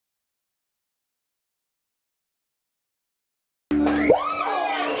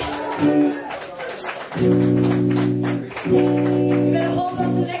You better hold on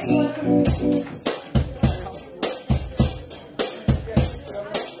to the next one.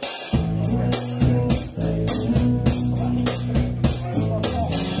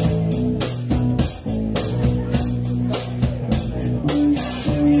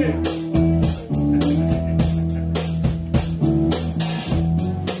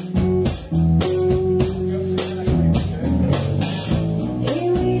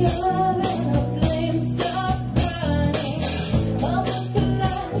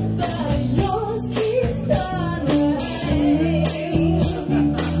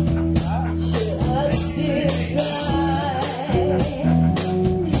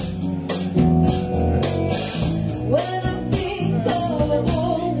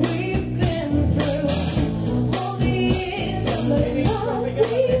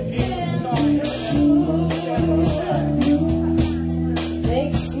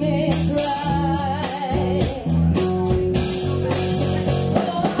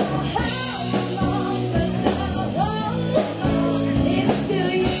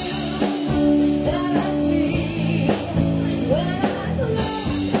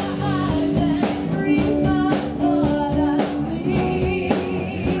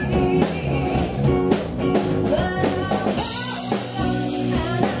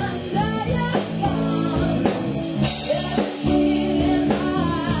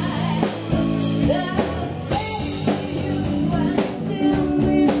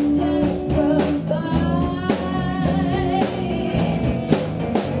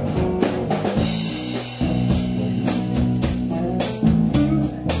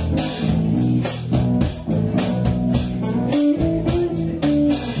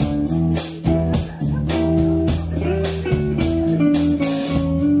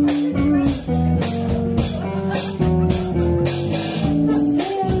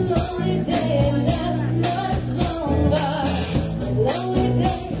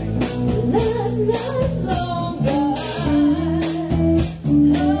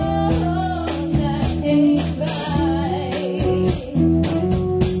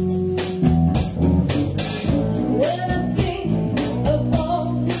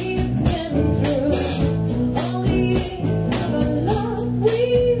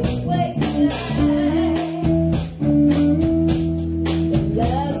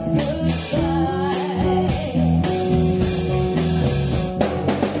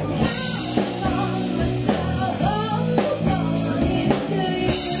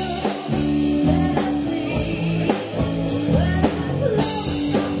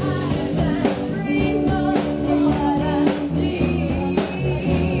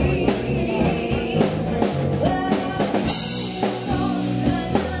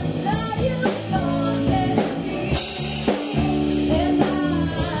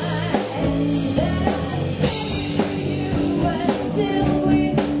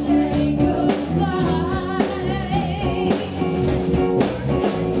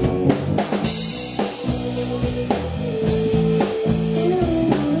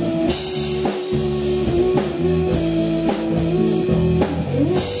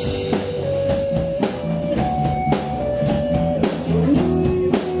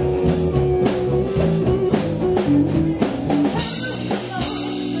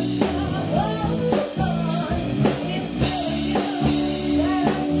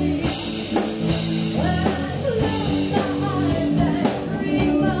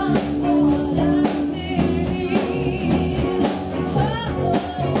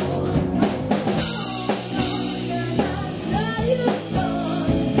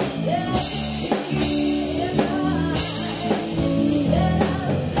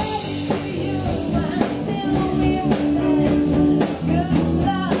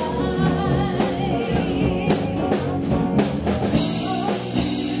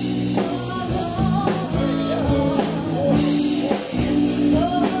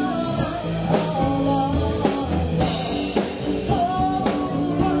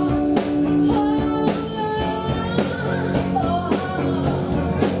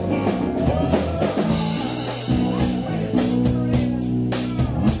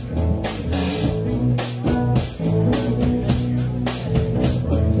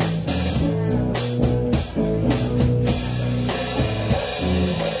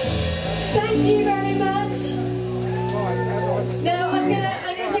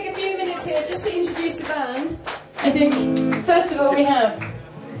 I think, first of all, we have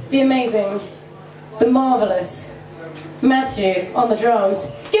the amazing, the marvellous Matthew on the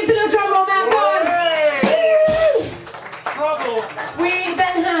drums. Give us a little drum roll now, come on! We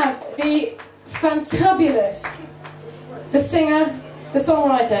then have the fantabulous, the singer, the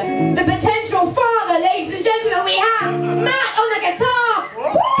songwriter, the potential father, ladies and gentlemen, we have Matt on the guitar!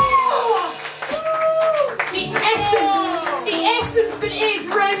 Woo! The essence that is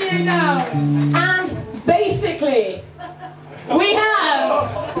Romeo now. And basically, we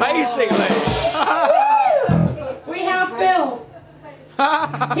have... Basically! we have Phil.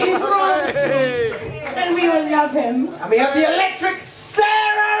 He's runs, and we will love him. And we have the electric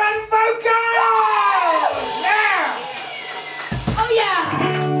Sarah and vocals! Yeah! Oh yeah!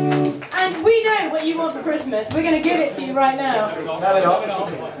 And we know what you want for Christmas. We're going to give it to you right now. No, we're not.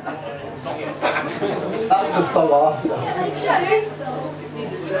 That's the song after.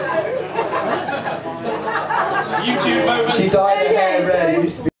 YouTube moment. She dyed her hair red. It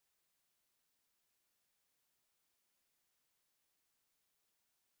used to be